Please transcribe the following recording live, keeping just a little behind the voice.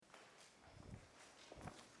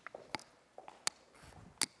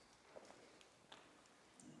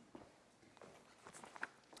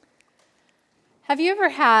Have you ever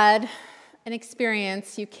had an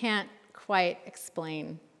experience you can't quite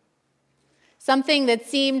explain? Something that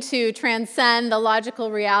seemed to transcend the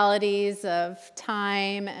logical realities of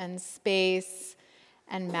time and space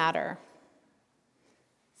and matter.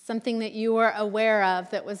 Something that you were aware of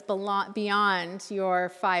that was beyond your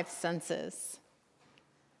five senses.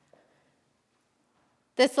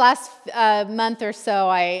 This last month or so,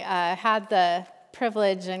 I had the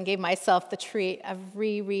privilege and gave myself the treat of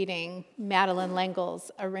rereading Madeleine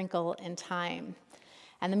L'Engle's A Wrinkle in Time.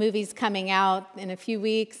 And the movie's coming out in a few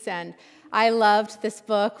weeks, and I loved this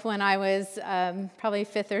book when I was probably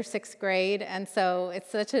 5th or 6th grade, and so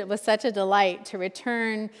it was such a delight to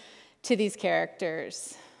return to these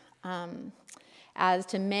characters, as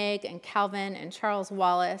to Meg and Calvin and Charles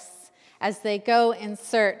Wallace, as they go in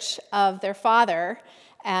search of their father,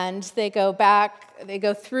 and they go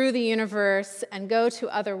through the universe and go to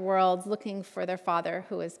other worlds looking for their father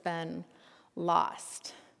who has been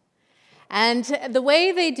lost. And the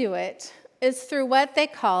way they do it is through what they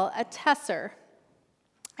call a tessor.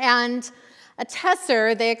 And a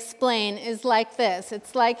tessor, they explain, is like this.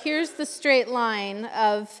 It's like, here's the straight line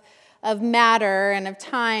of matter and of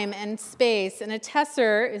time and space. And a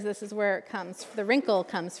tessor, this is where it comes, the wrinkle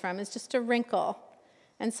comes from, is just a wrinkle.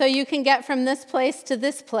 And so you can get from this place to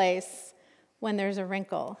this place when there's a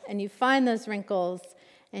wrinkle. And you find those wrinkles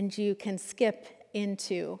and you can skip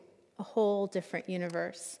into a whole different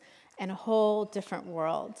universe and a whole different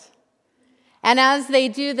world. And as they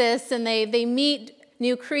do this and they meet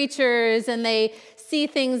new creatures and they see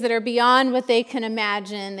things that are beyond what they can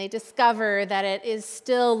imagine, they discover that it is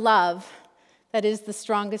still love that is the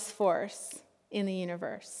strongest force in the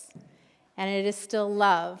universe. And it is still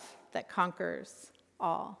love that conquers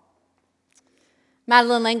all.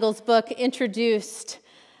 Madeleine L'Engle's book introduced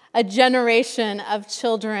a generation of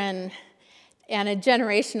children and a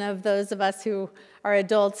generation of those of us who are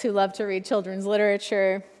adults who love to read children's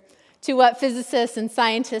literature to what physicists and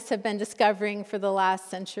scientists have been discovering for the last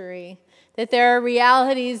century, that there are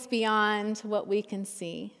realities beyond what we can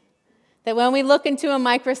see. That when we look into a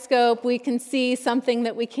microscope, we can see something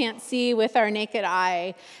that we can't see with our naked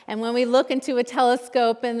eye. And when we look into a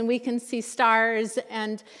telescope, and we can see stars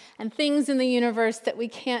and things in the universe that we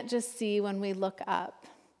can't just see when we look up.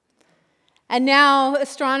 And now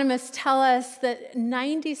astronomers tell us that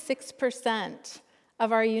 96%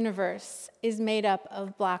 of our universe is made up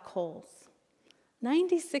of black holes.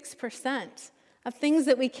 96% of things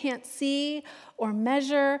that we can't see or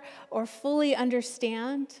measure or fully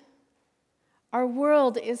understand. Our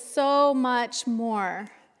world is so much more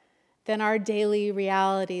than our daily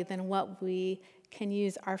reality, than what we can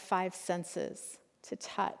use our five senses to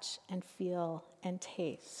touch and feel and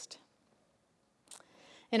taste.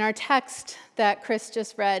 In our text that Chris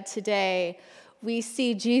just read today, we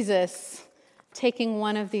see Jesus taking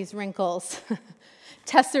one of these wrinkles,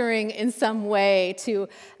 tessoring in some way to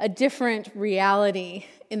a different reality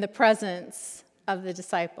in the presence of the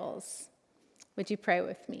disciples. Would you pray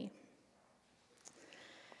with me?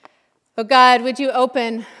 Oh God, would you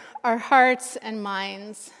open our hearts and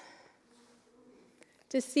minds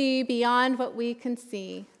to see beyond what we can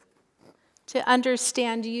see, to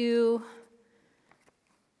understand you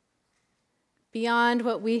beyond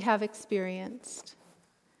what we have experienced,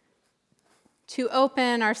 to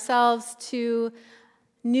open ourselves to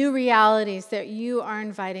new realities that you are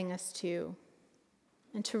inviting us to,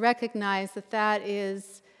 and to recognize that that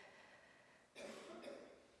is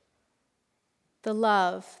the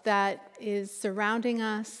love that is surrounding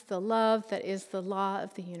us, the love that is the law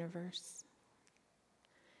of the universe.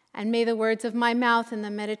 And may the words of my mouth and the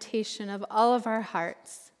meditation of all of our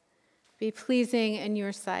hearts be pleasing in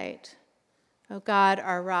your sight, O God,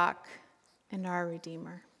 our rock and our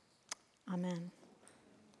Redeemer. Amen.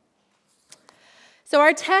 So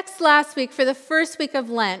our text last week for the first week of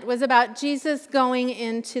Lent was about Jesus going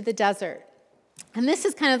into the desert. And this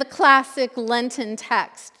is kind of the classic Lenten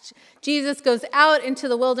text. Jesus goes out into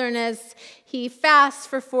the wilderness. He fasts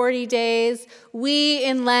for 40 days. We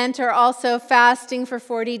in Lent are also fasting for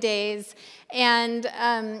 40 days. And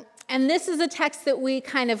this is a text that we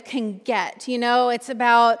kind of can get. You know, it's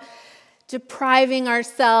about depriving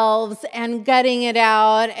ourselves and gutting it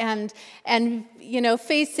out and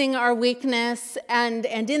facing our weakness and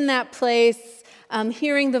in that place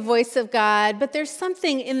hearing the voice of God. But there's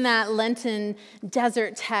something in that Lenten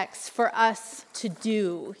desert text for us to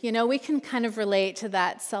do. You know, we can kind of relate to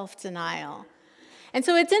that self-denial. And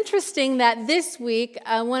so it's interesting that this week,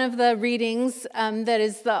 one of the readings that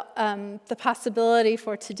is the possibility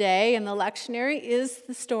for today in the lectionary is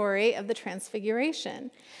the story of the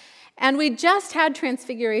Transfiguration. And we just had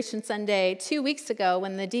Transfiguration Sunday 2 weeks ago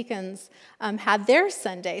when the deacons had their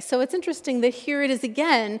Sunday. So it's interesting that here it is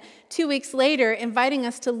again 2 weeks later, inviting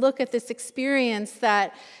us to look at this experience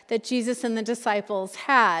that Jesus and the disciples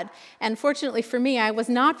had. And fortunately for me, I was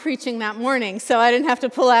not preaching that morning, so I didn't have to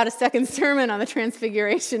pull out a second sermon on the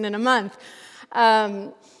Transfiguration in a month.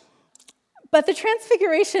 But the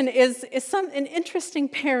Transfiguration is an interesting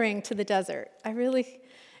pairing to the desert. I really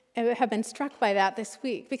have been struck by that this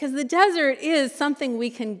week, because the desert is something we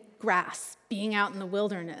can grasp, being out in the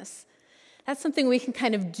wilderness. That's something we can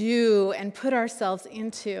kind of do and put ourselves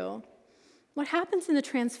into. What happens in the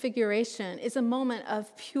Transfiguration is a moment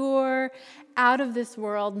of pure,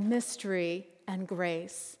 out-of-this-world mystery and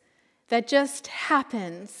grace that just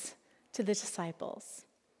happens to the disciples.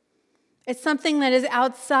 It's something that is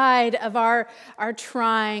outside of our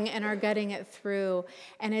trying and our getting it through.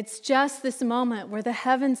 And it's just this moment where the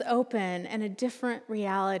heavens open and a different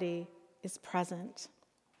reality is present.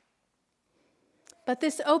 But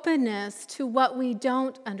this openness to what we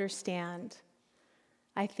don't understand,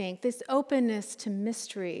 I think, this openness to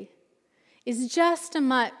mystery is just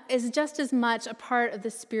as much a part of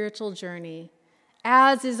the spiritual journey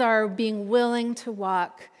as is our being willing to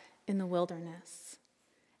walk in the wilderness.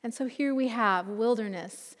 And so here we have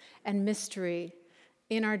wilderness and mystery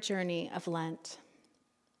in our journey of Lent.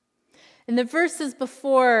 In the verses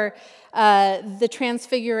before the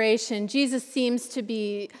Transfiguration, Jesus seems to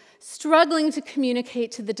be struggling to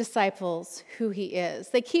communicate to the disciples who he is.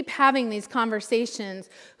 They keep having these conversations.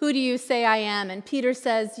 Who do you say I am? And Peter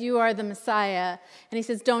says, you are the Messiah. And he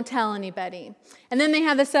says, don't tell anybody. And then they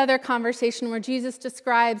have this other conversation where Jesus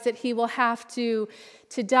describes that he will have to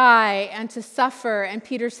die and to suffer. And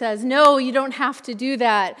Peter says, no, you don't have to do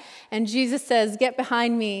that. And Jesus says, get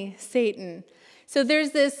behind me, Satan. So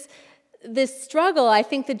there's this struggle, I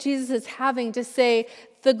think, that Jesus is having to say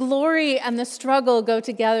the glory and the struggle go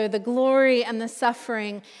together, the glory and the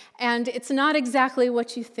suffering, and it's not exactly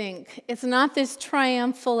what you think. It's not this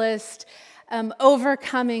triumphalist,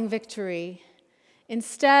 overcoming victory.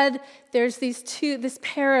 Instead, there's this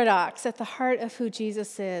paradox at the heart of who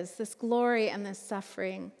Jesus is, this glory and this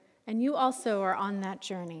suffering, and you also are on that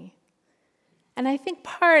journey. And I think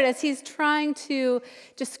part, as he's trying to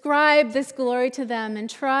describe this glory to them and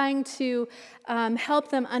trying to help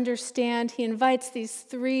them understand, he invites these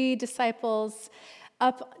 3 disciples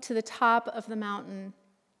up to the top of the mountain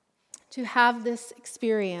to have this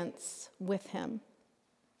experience with him.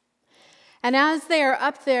 And as they are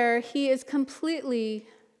up there, he is completely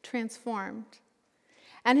transformed.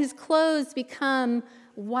 And his clothes become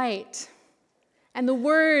white. And the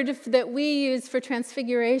word that we use for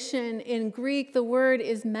transfiguration in Greek, the word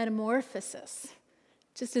is metamorphosis,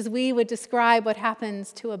 just as we would describe what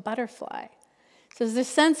happens to a butterfly. So there's a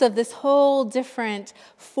sense of this whole different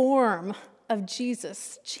form of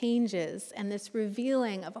Jesus changes and this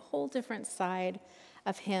revealing of a whole different side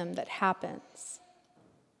of him that happens.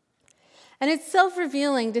 And it's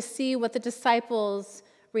self-revealing to see what the disciples'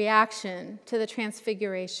 reaction to the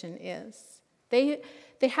transfiguration is.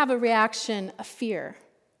 They have a reaction of fear,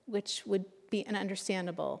 which would be an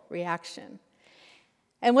understandable reaction.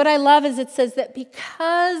 And what I love is it says that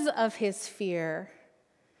because of his fear,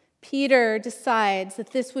 Peter decides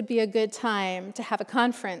that this would be a good time to have a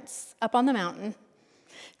conference up on the mountain,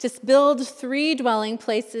 to build 3 dwelling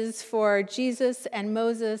places for Jesus and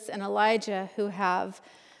Moses and Elijah who have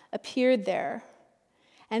appeared there.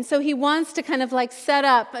 And so he wants to kind of like set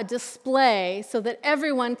up a display so that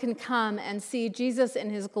everyone can come and see Jesus in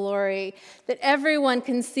his glory, that everyone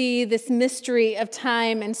can see this mystery of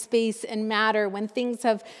time and space and matter when things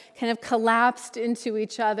have kind of collapsed into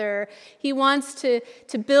each other. He wants to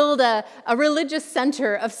build a religious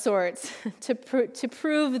center of sorts to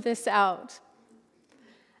prove this out.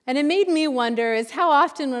 And it made me wonder is how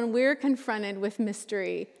often when we're confronted with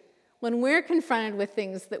mystery, when we're confronted with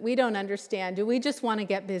things that we don't understand, do we just want to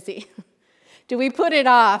get busy? Do we put it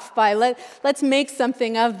off by let's make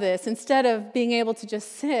something of this instead of being able to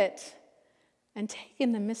just sit and take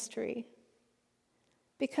in the mystery?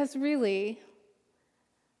 Because really,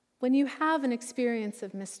 when you have an experience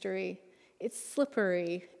of mystery, it's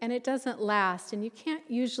slippery and it doesn't last, and you can't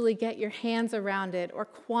usually get your hands around it or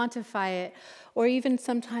quantify it or even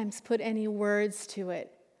sometimes put any words to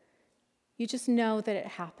it. You just know that it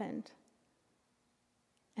happened,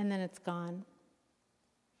 and then it's gone.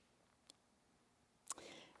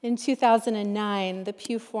 In 2009, the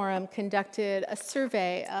Pew Forum conducted a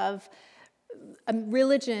survey of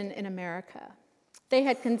religion in America. They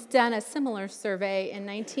had done a similar survey in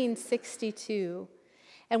 1962,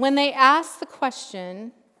 and when they asked the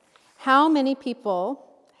question, how many people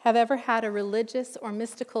have ever had a religious or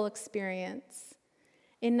mystical experience?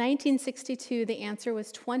 In 1962, the answer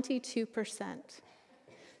was 22%.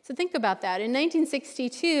 So think about that. In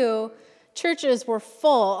 1962, churches were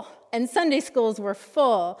full and Sunday schools were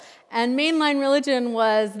full, and mainline religion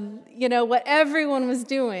was, what everyone was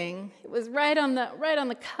doing. It was right on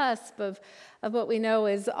the cusp of what we know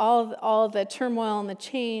is all the turmoil and the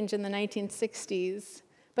change in the 1960s.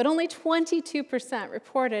 But only 22%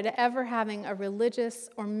 reported ever having a religious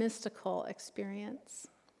or mystical experience.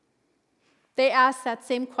 They asked that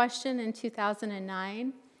same question in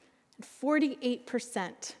 2009, and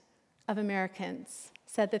 48% of Americans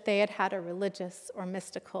said that they had had a religious or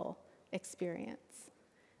mystical experience.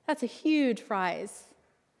 That's a huge rise.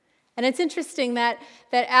 And it's interesting that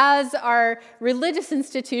as our religious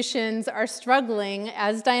institutions are struggling,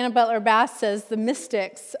 as Diana Butler Bass says, the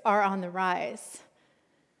mystics are on the rise.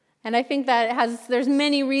 And I think that there's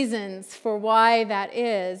many reasons for why that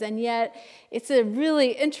is, and yet it's a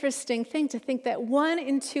really interesting thing to think that 1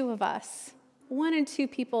 in 2 of us, 1 in 2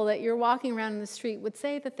 people that you're walking around in the street would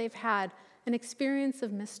say that they've had an experience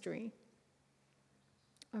of mystery,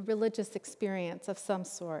 a religious experience of some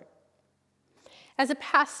sort. As a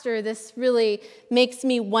pastor, this really makes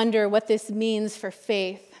me wonder what this means for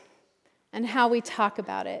faith and how we talk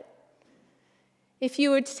about it. If you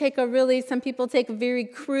were to take some people take a very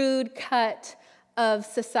crude cut of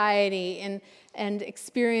society and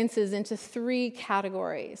experiences into 3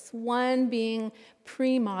 categories. 1 being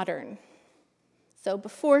pre-modern. So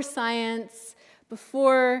before science,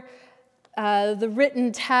 before the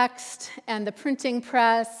written text and the printing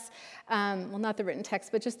press, not the written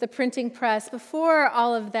text, but just the printing press, before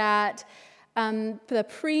all of that, the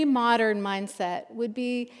pre-modern mindset would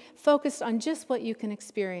be focused on just what you can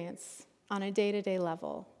experience on a day-to-day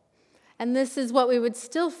level. And this is what we would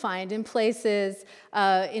still find in places,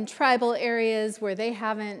 in tribal areas where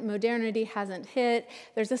modernity hasn't hit.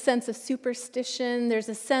 There's a sense of superstition. There's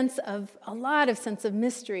a lot of sense of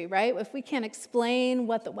mystery, right? If we can't explain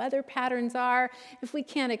what the weather patterns are, if we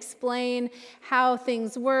can't explain how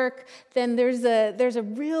things work, then there's a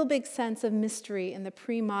real big sense of mystery in the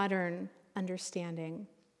pre-modern understanding.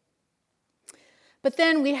 But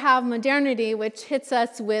then we have modernity, which hits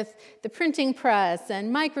us with the printing press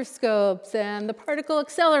and microscopes and the particle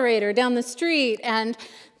accelerator down the street, and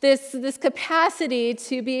this capacity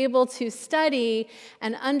to be able to study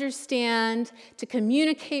and understand, to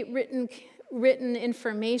communicate written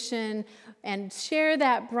information and share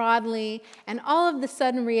that broadly, and all of a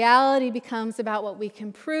sudden reality becomes about what we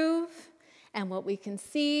can prove and what we can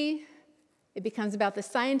see. It becomes about the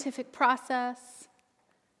scientific process.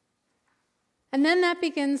 And then that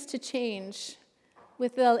begins to change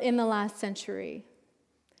in the last century.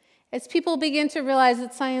 As people begin to realize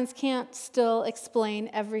that science can't still explain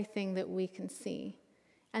everything that we can see,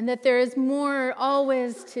 and that there is more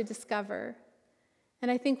always to discover. And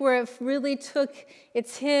I think where it really took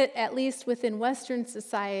its hit, at least within Western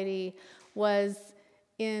society, was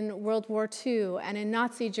in World War II and in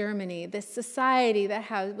Nazi Germany, this society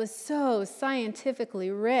that was so scientifically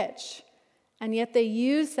rich, and yet they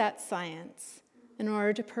used that science in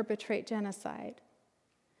order to perpetrate genocide.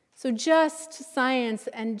 So just science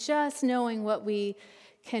and just knowing what we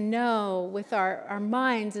can know with our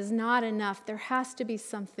minds is not enough. There has to be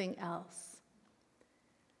something else.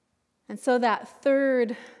 And so that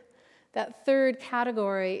third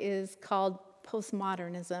category is called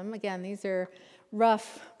postmodernism. Again, these are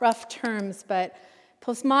rough terms, but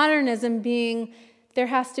postmodernism being there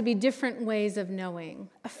has to be different ways of knowing,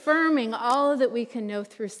 affirming all that we can know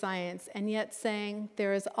through science, and yet saying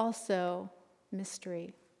there is also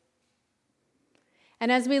mystery. And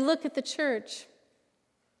as we look at the church,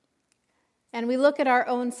 and we look at our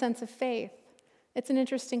own sense of faith, it's an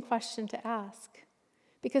interesting question to ask.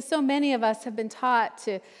 Because so many of us have been taught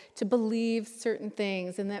to believe certain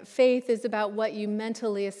things, and that faith is about what you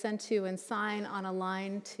mentally assent to and sign on a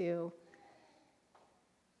line to.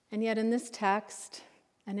 And yet in this text,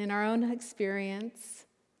 and in our own experience,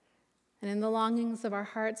 and in the longings of our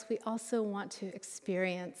hearts, we also want to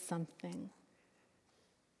experience something.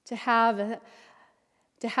 To have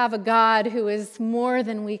a God who is more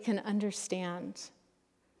than we can understand.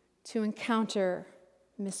 To encounter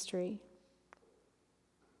mystery.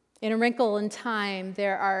 In A Wrinkle in Time,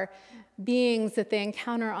 there are beings that they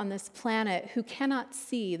encounter on this planet who cannot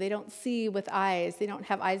see. They don't see with eyes. They don't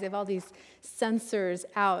have eyes. They have all these sensors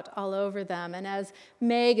out all over them. And as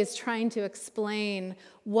Meg is trying to explain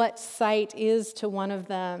what sight is to one of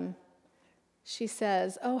them, she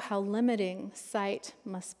says, "Oh, how limiting sight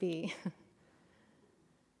must be."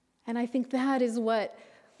 And I think that is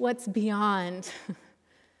what's beyond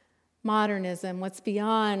Modernism, what's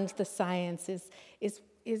beyond the science, is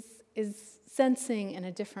sensing in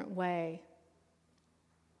a different way.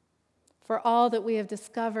 For all that we have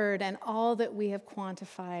discovered and all that we have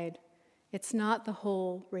quantified, it's not the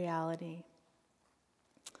whole reality.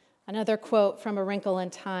 Another quote from A Wrinkle in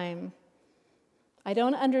Time. I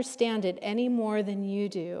don't understand it any more than you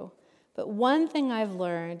do, but one thing I've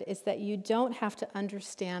learned is that you don't have to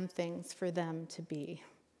understand things for them to be.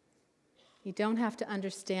 You don't have to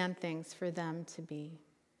understand things for them to be.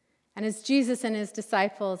 And as Jesus and his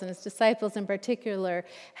disciples in particular,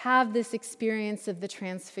 have this experience of the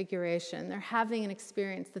transfiguration, they're having an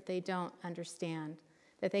experience that they don't understand,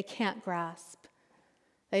 that they can't grasp.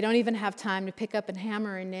 They don't even have time to pick up a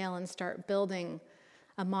hammer and nail and start building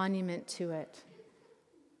a monument to it.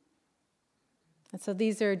 And so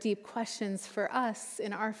these are deep questions for us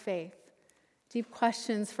in our faith, deep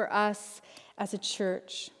questions for us as a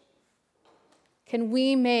church. Can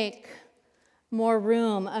we make more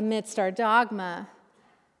room amidst our dogma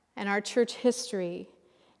and our church history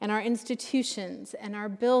and our institutions and our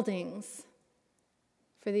buildings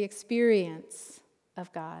for the experience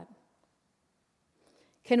of God?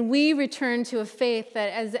 Can we return to a faith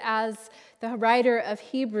that, as the writer of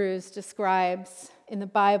Hebrews describes in the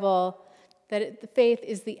Bible, that the faith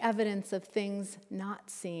is the evidence of things not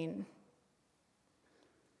seen?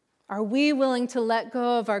 Are we willing to let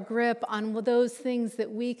go of our grip on those things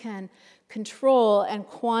that we can control and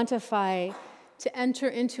quantify to enter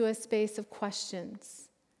into a space of questions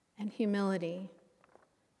and humility,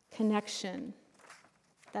 connection,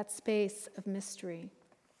 that space of mystery?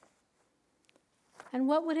 And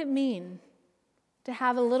what would it mean to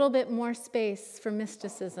have a little bit more space for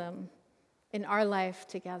mysticism in our life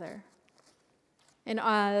together? In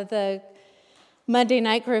the Monday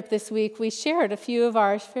night group this week, we shared a few of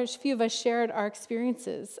us shared our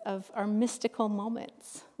experiences of our mystical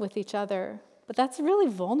moments with each other. But that's really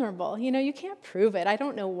vulnerable. You can't prove it. I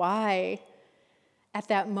don't know why at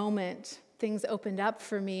that moment things opened up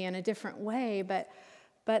for me in a different way, but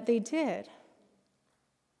they did.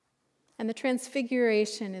 And the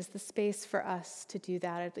transfiguration is the space for us to do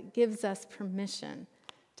that. It gives us permission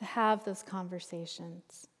to have those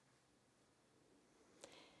conversations.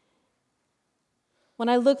 When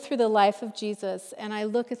I look through the life of Jesus and I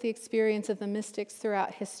look at the experience of the mystics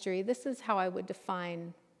throughout history, this is how I would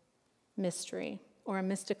define mystery or a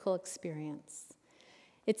mystical experience.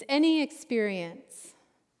 It's any experience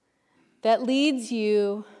that leads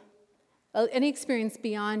you, any experience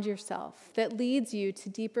beyond yourself, that leads you to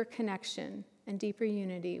deeper connection and deeper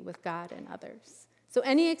unity with God and others. So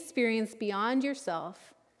any experience beyond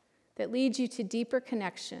yourself that leads you to deeper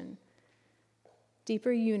connection,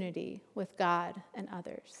 deeper unity with God and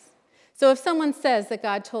others. So if someone says that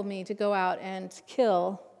God told me to go out and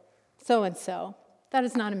kill so-and-so, that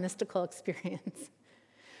is not a mystical experience.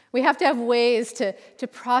 We have to have ways to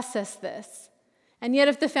process this. And yet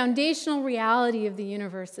if the foundational reality of the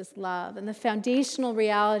universe is love, and the foundational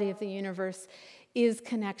reality of the universe is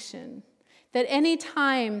connection, that any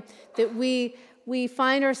time that we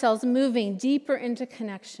find ourselves moving deeper into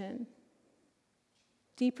connection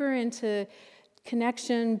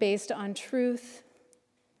based on truth,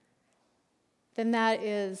 then that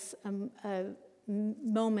is a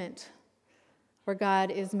moment where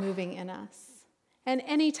God is moving in us. And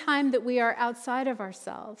any time that we are outside of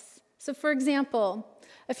ourselves. So for example,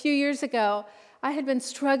 a few years ago, I had been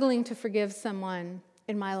struggling to forgive someone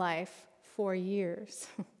in my life for years.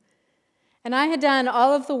 And I had done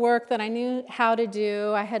all of the work that I knew how to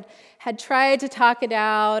do. I had tried to talk it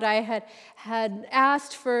out. I had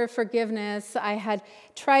asked for forgiveness. I had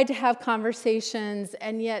tried to have conversations,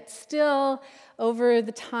 and yet still over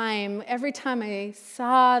the time, every time I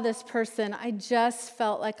saw this person, I just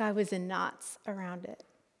felt like I was in knots around it.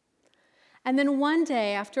 And then one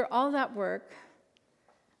day, after all that work,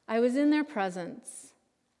 I was in their presence,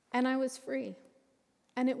 and I was free,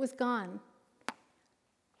 and it was gone.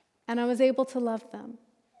 And I was able to love them.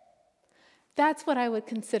 That's what I would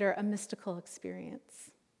consider a mystical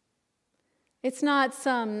experience. It's not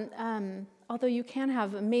although you can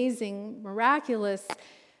have amazing, miraculous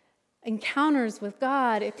encounters with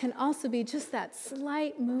God, it can also be just that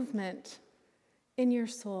slight movement in your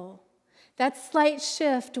soul. That slight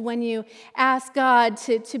shift when you ask God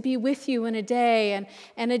to be with you in a day,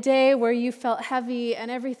 and a day where you felt heavy and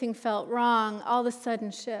everything felt wrong, all of a sudden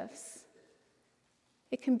shifts.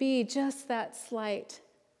 It can be just that slight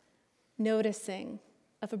noticing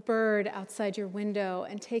of a bird outside your window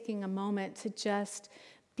and taking a moment to just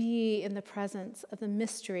be in the presence of the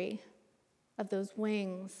mystery of those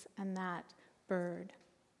wings and that bird.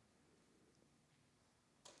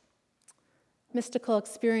 Mystical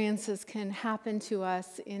experiences can happen to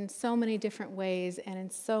us in so many different ways and in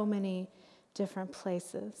so many different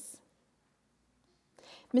places.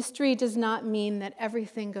 Mystery does not mean that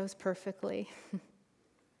everything goes perfectly.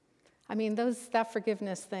 I mean, that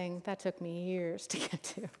forgiveness thing, that took me years to get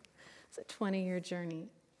to. It's a 20-year journey.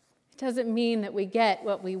 It doesn't mean that we get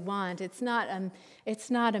what we want. It's not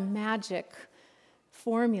a magic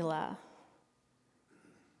formula.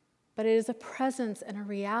 But it is a presence and a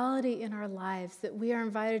reality in our lives that we are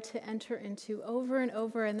invited to enter into over and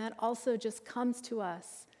over, and that also just comes to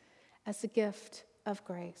us as a gift of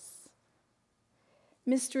grace.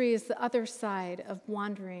 Mystery is the other side of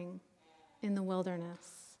wandering in the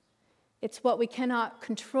wilderness. It's what we cannot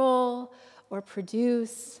control or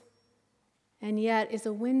produce, and yet is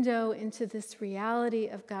a window into this reality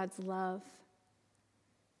of God's love,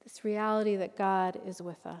 this reality that God is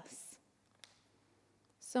with us.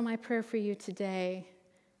 So my prayer for you today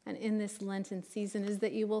and in this Lenten season is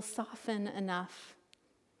that you will soften enough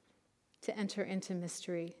to enter into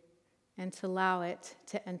mystery and to allow it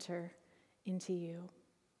to enter into you.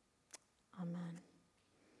 Amen.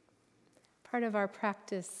 Part of our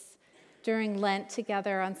practice during Lent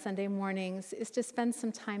together on Sunday mornings is to spend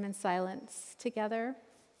some time in silence together.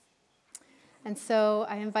 And so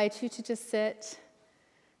I invite you to just sit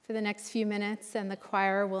for the next few minutes, and the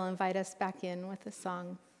choir will invite us back in with a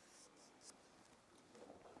song.